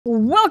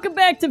Welcome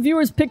back to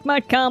Viewers Pick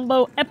My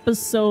Combo,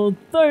 episode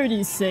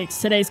 36.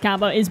 Today's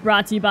combo is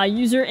brought to you by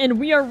User, and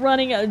we are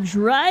running a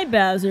Dry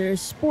Bowser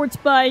Sports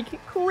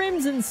Bike,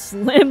 Crimson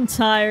Slim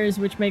Tires,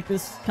 which make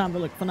this combo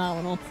look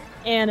phenomenal,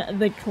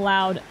 and the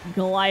Cloud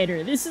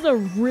Glider. This is a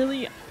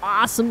really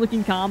awesome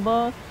looking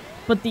combo,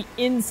 but the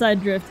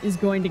inside drift is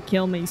going to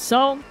kill me,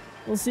 so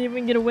we'll see if we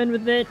can get a win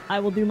with it. I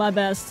will do my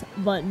best,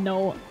 but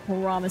no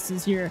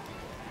promises here.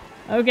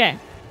 Okay.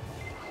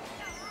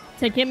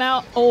 Take him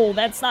out. Oh,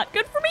 that's not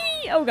good for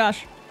me! Oh,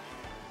 gosh.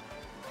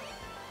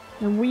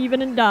 And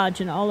weaving and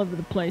dodging all over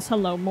the place.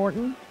 Hello,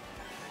 Morton.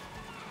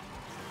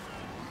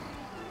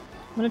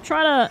 I'm gonna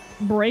try to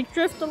brake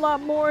drift a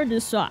lot more,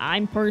 just so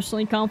I'm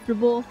personally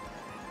comfortable.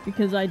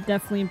 Because I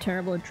definitely am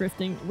terrible at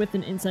drifting with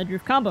an inside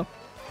drift combo.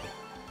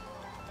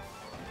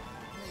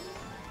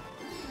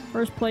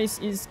 First place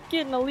is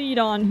getting a lead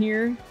on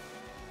here.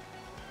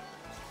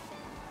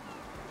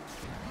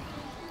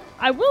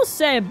 I will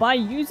say, by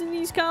using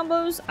these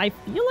combos, I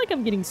feel like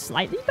I'm getting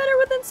slightly better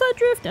with inside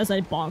drift as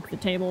I bonk the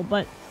table,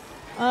 but,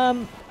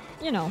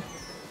 you know,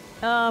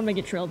 I'm gonna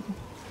get trilled.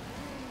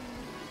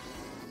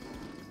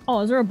 Oh,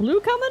 is there a blue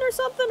coming or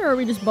something, or are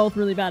we just both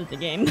really bad at the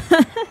game?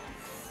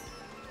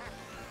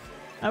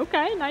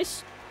 Okay,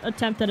 nice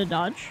attempt at a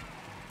dodge.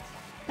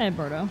 Hey,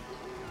 Birdo.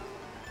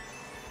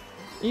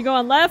 Are you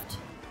going left?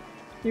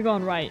 You're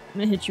going right.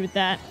 I'm gonna hit you with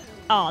that.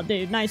 Oh,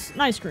 dude,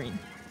 nice green.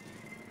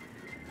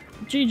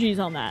 GG's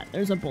on that.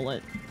 There's a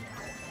bullet.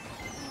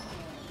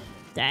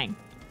 Dang.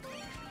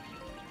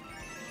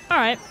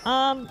 Alright,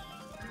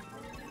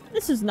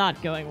 this is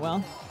not going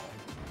well.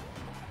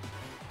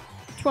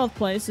 12th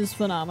place is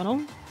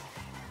phenomenal.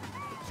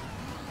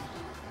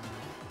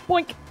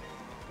 Boink!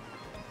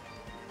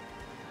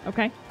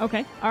 Okay,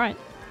 alright.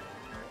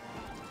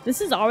 This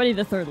is already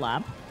the third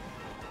lap.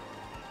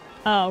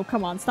 Oh,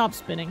 come on, stop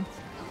spinning.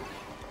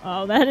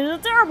 Oh, that is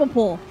a terrible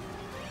pull!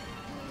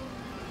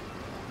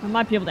 I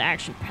might be able to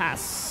actually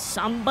pass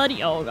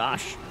somebody. Oh,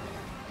 gosh.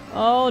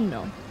 Oh,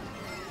 no.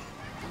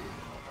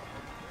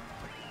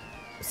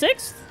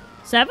 6th?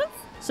 7th?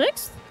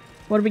 6th?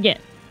 What do we get?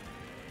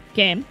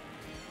 Game.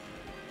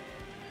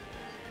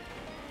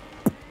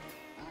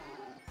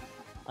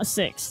 A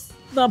 6th.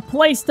 The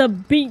place to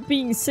beat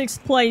being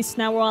 6th place.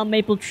 Now we're on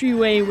Maple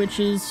Treeway, which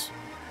is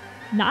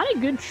not a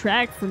good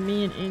track for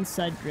me in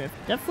inside drift.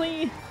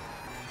 Definitely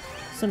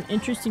some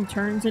interesting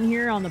turns in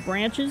here on the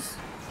branches.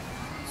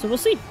 So we'll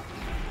see.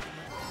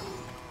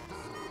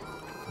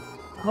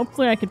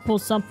 Hopefully I could pull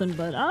something,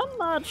 but I'm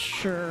not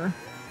sure.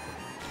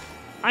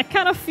 I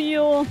kind of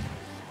feel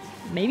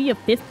maybe a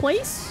 5th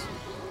place?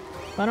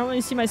 But I don't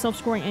really see myself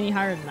scoring any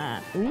higher than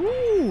that.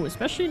 Ooh,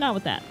 especially not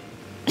with that.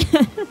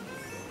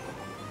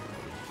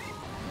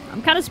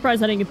 I'm kind of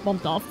surprised I didn't get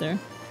bumped off there.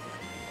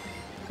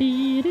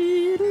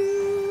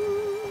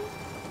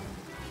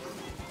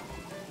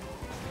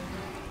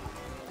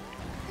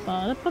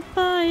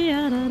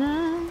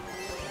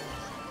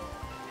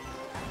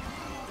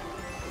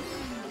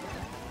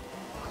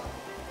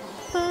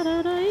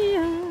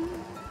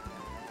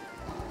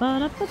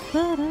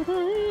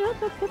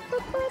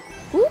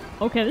 Ooh,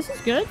 okay, this is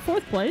good.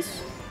 4th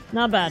place.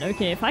 Not bad.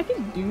 Okay, if I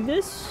can do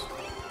this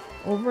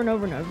over and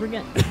over and over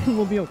again,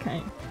 we'll be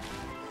okay.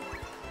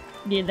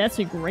 Yeah, that's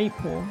a great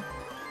pull.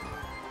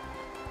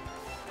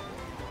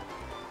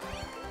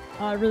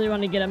 I really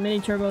want to get a mini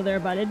turbo there,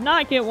 but I did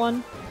not get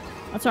one.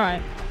 That's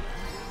alright.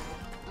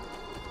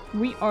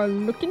 We are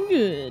looking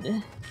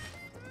good.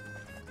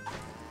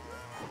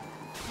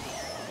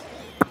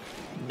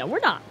 No, we're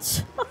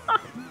not.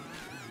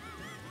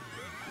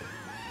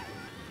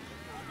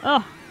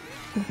 Oh,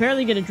 can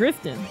barely get a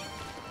drift in.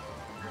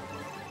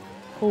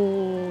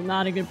 Oh,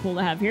 not a good pull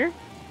to have here.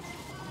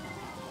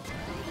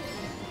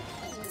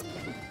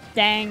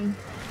 Dang.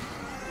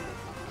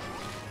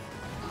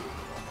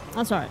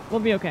 That's alright. We'll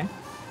be okay.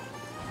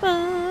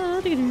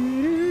 Oh!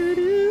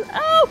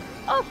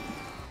 Oh!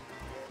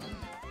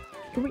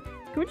 Can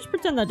we just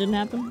pretend that didn't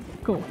happen?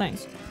 Cool,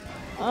 thanks.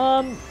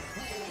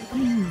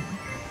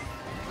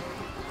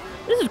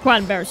 This is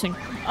quite embarrassing.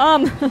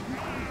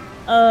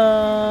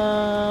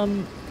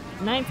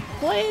 9th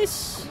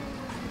place.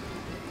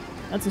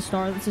 That's a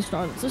star, that's a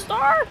star, that's a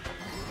star!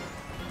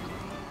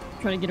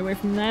 Try to get away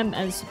from them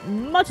as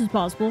much as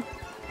possible.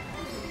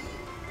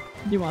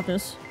 Do you want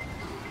this?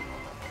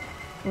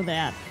 Where they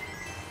at?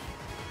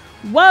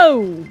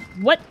 Whoa!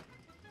 What?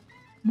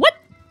 What?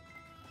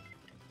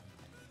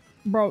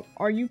 Bro,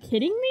 are you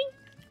kidding me?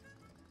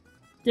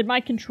 Did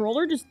my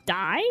controller just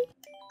die?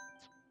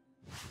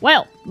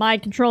 Well, my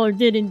controller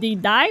did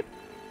indeed die.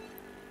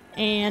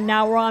 And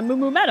now we're on Moo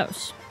Moo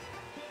Meadows.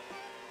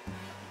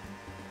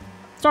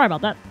 Sorry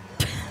about that.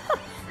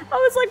 I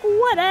was like,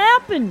 what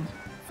happened?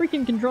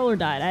 Freaking controller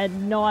died. I had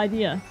no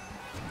idea.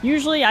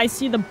 Usually I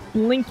see the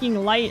blinking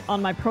light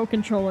on my Pro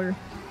Controller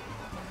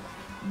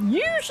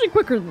usually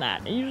quicker than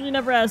that. It usually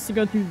never has to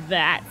go through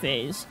that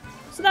phase.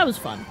 So that was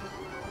fun.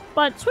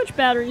 But switch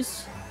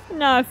batteries.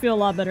 Now I feel a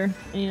lot better.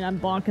 And I'm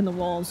bonking the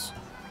walls.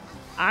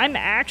 I'm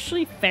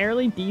actually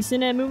fairly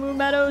decent at Moo Moo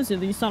Meadows, at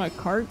least on a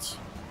cart.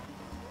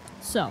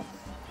 So,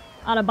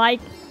 on a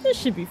bike. This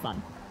should be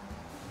fun.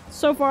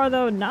 So far,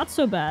 though, not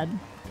so bad.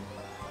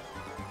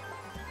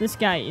 This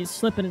guy is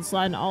slipping and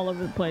sliding all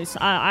over the place.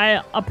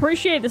 I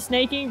appreciate the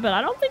snaking, but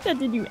I don't think that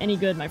did you any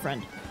good, my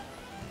friend.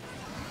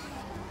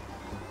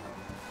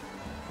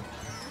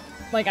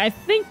 Like, I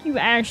think you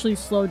actually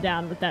slowed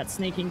down with that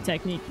snaking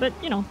technique, but,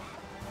 you know,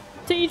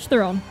 to each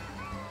their own.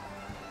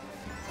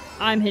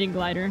 I'm hitting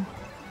glider.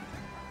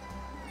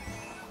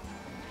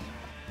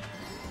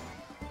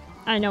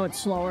 I know it's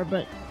slower,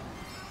 but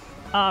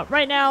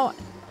right now,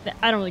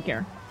 I don't really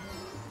care.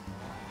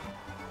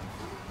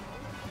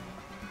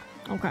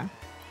 Okay.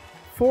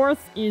 4th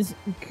is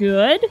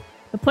good.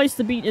 The place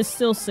to beat is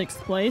still 6th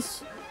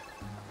place.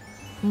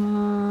 That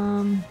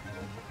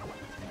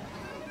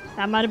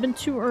might have been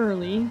too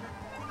early.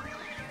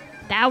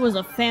 That was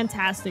a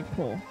fantastic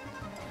pull.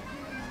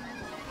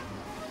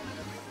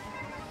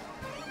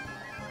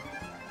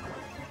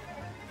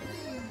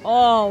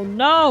 Oh,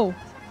 no!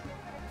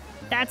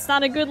 That's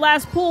not a good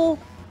last pull.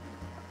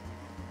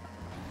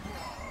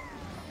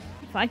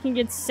 If I can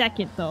get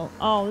 2nd, though.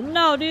 Oh,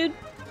 no, dude.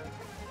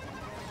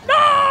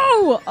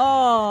 No!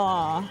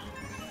 Oh.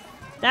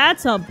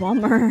 That's a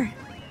bummer.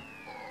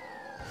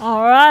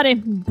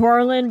 Alrighty.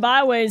 Berlin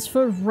Byways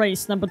for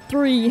race number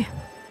 3.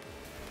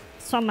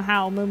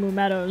 Somehow, Moo Moo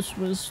Meadows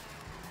was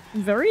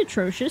very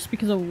atrocious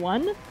because of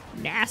one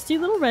nasty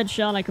little red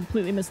shell, and I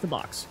completely missed the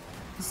box.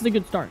 This is a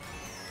good start.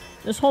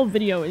 This whole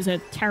video is a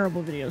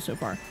terrible video so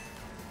far.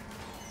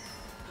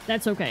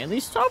 That's okay. At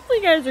least hopefully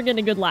you guys are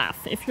getting a good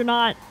laugh. If you're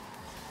not...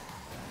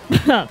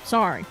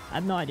 sorry. I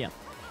have no idea.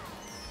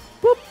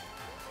 Boop.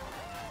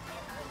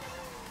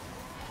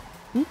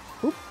 Oop,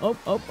 oop, oh,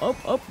 oh, oh,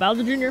 oh.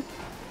 Bowser Jr.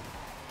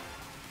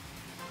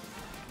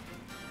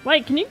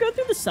 Wait, can you go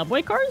through the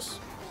subway cars?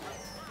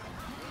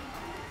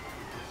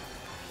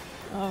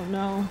 Oh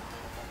no.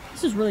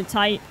 This is really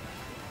tight.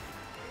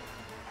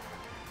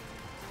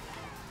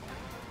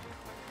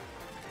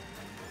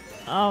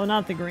 Oh,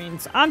 not the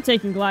greens. I'm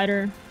taking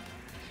glider.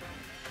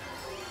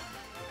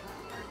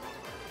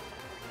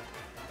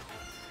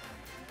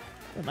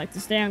 I'd like to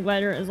stay on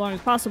glider as long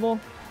as possible.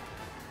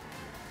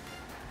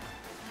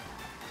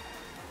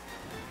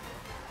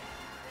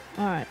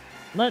 Alright.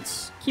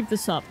 Let's keep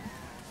this up.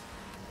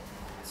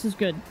 This is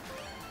good.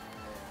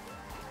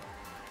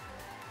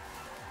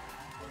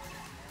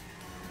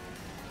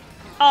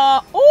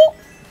 Oh!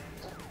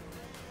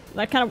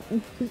 That kind of...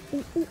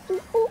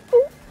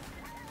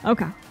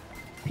 Okay.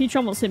 Peach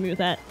almost hit me with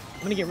that.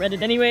 I'm gonna get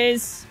redded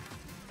anyways.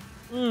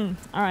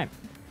 Alright.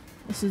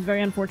 This is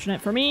very unfortunate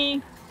for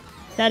me.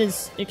 That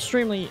is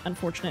extremely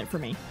unfortunate for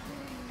me.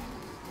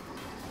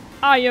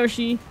 Ah,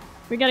 Yoshi.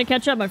 We gotta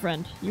catch up, my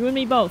friend. You and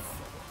me both.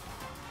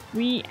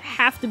 We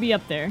have to be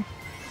up there.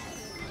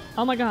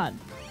 Oh my god.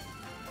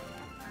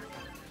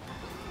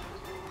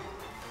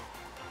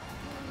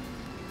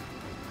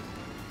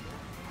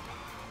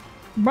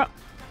 Bro,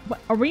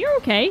 are we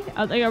okay?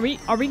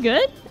 Are we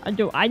good?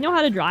 Do I know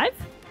how to drive?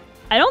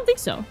 I don't think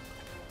so.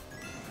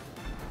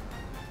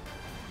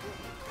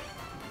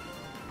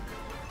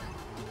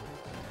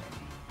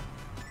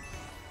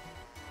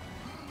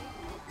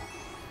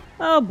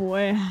 Oh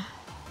boy.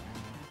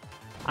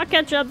 I'll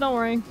catch up, don't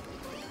worry.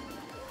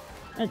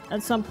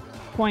 At some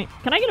point.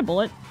 Can I get a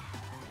bullet?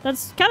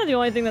 That's kind of the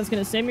only thing that's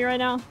gonna save me right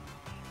now.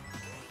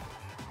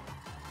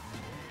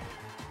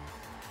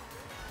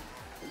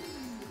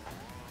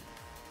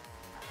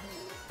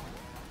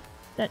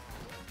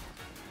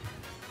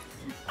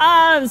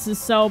 Ah, this is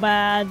so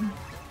bad.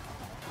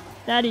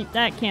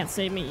 That can't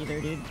save me either,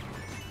 dude.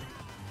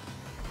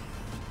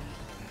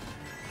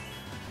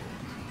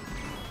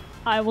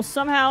 I will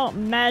somehow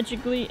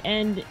magically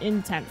end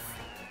in 10th.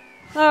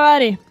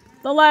 Alrighty.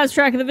 The last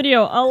track of the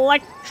video.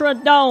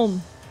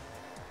 Electrodome.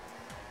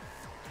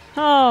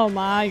 Oh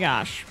my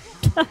gosh.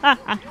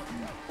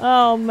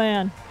 Oh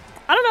man.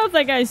 I don't know if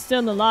that guy's still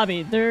in the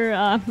lobby.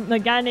 They're, the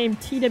guy named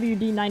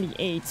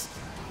TWD98.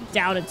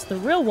 Doubt it's the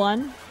real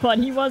one, but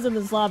he was in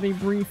this lobby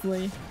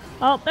briefly.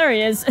 Oh, there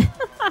he is.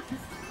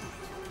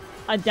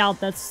 I doubt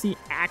that's the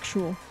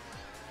actual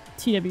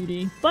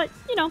TWD, but,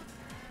 you know,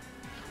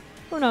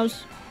 who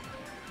knows?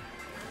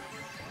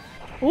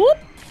 Oop!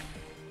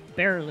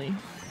 Barely.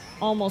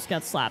 Almost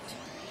got slapped.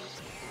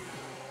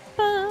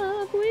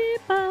 Ah!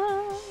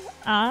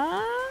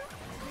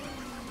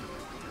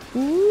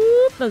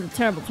 Oop! That was a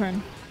terrible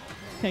turn.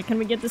 Okay, can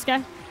we get this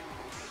guy?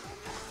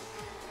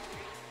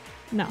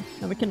 No,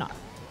 we cannot.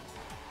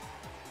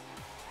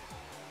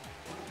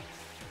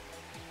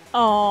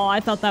 Oh,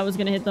 I thought that was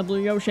gonna hit the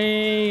blue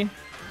Yoshi.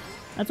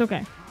 That's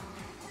okay.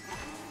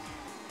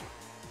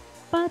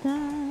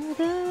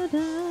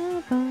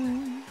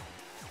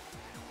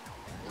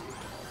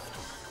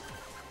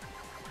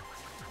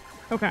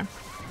 Okay.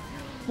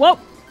 Whoa!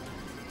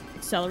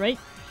 Accelerate.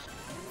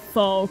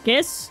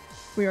 Focus.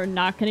 We are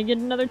not gonna get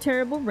another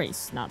terrible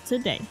race. Not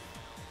today.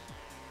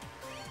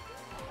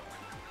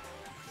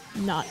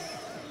 Not.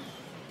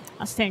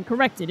 I stand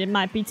corrected. It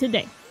might be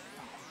today.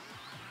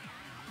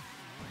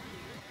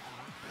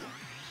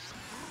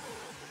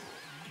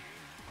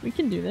 We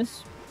can do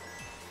this.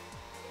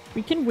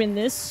 We can win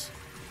this.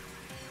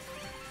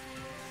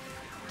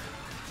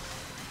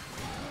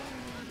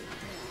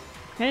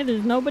 Okay,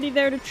 there's nobody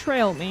there to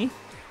trail me.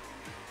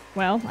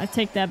 Well, I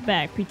take that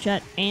back.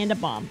 Peachette and a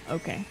bomb.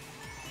 Okay.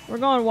 We're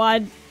going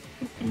wide.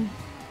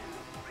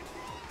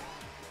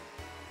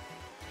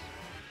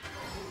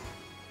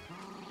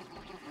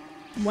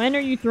 When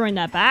are you throwing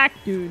that back,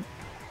 dude?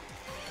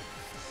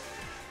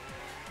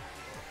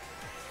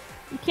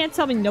 You can't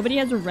tell me nobody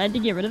has a red to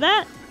get rid of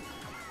that?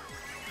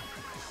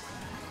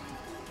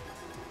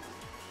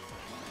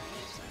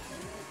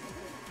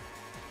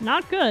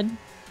 Not good.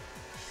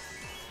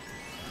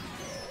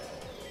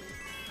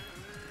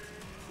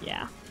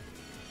 Yeah.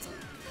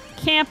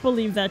 Can't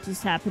believe that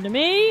just happened to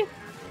me.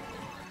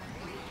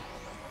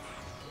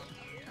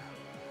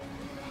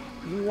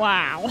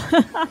 Wow.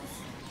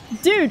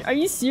 Dude, are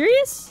you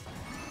serious?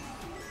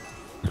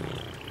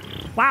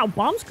 Wow,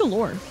 bombs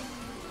galore.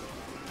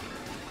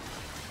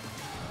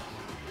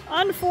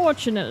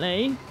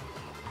 Unfortunately,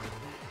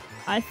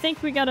 I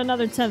think we got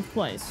another 10th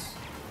place.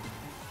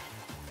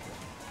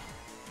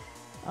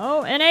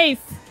 Oh, an 8th.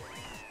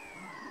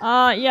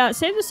 Yeah,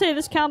 safe to say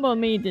this combo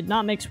and me did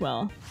not mix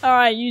well.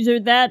 Alright, user,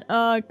 that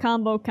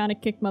combo kind of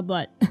kicked my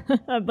butt.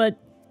 But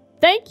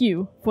thank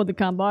you for the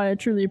combo. I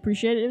truly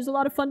appreciate it. It was a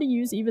lot of fun to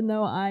use, even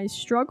though I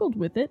struggled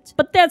with it.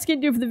 But that's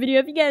gonna do it for the video.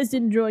 If you guys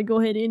did enjoy, go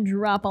ahead and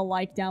drop a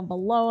like down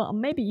below. Or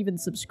maybe even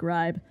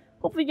subscribe.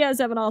 Hopefully you guys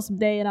have an awesome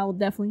day, and I will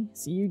definitely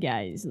see you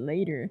guys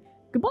later.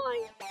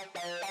 Goodbye!